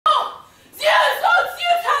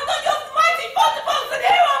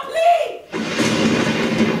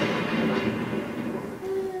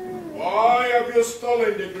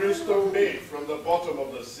made from the bottom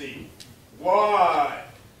of the sea. Why?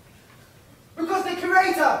 Because the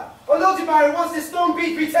curator, Olodumare, wants the stone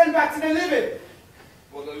bead returned back to the living.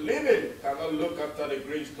 For the living cannot look after the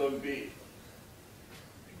greenstone bead.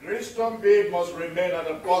 The greenstone bead must remain at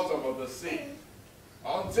the bottom of the sea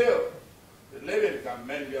until the living can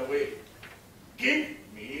mend their way. Give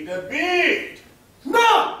me the bead!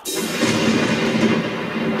 No!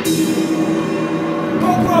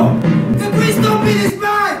 Coco, the greenstone bead is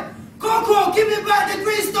mine! Coco, give me back the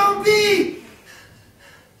greenstone bead!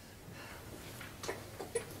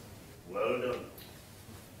 Well done.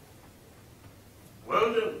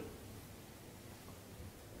 Well done.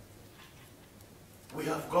 We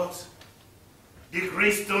have got the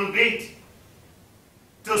greenstone bead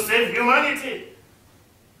to save humanity.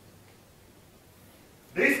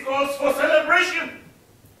 This calls for celebration.